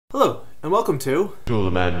Hello, and welcome to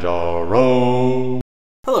Toolamanjaro.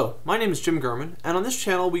 Hello, my name is Jim Gurman, and on this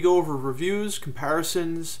channel we go over reviews,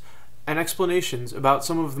 comparisons, and explanations about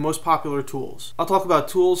some of the most popular tools. I'll talk about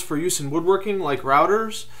tools for use in woodworking like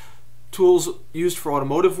routers, tools used for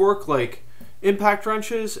automotive work like impact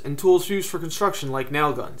wrenches, and tools used for construction like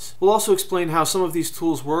nail guns. We'll also explain how some of these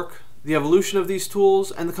tools work, the evolution of these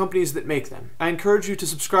tools, and the companies that make them. I encourage you to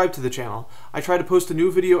subscribe to the channel. I try to post a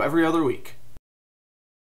new video every other week.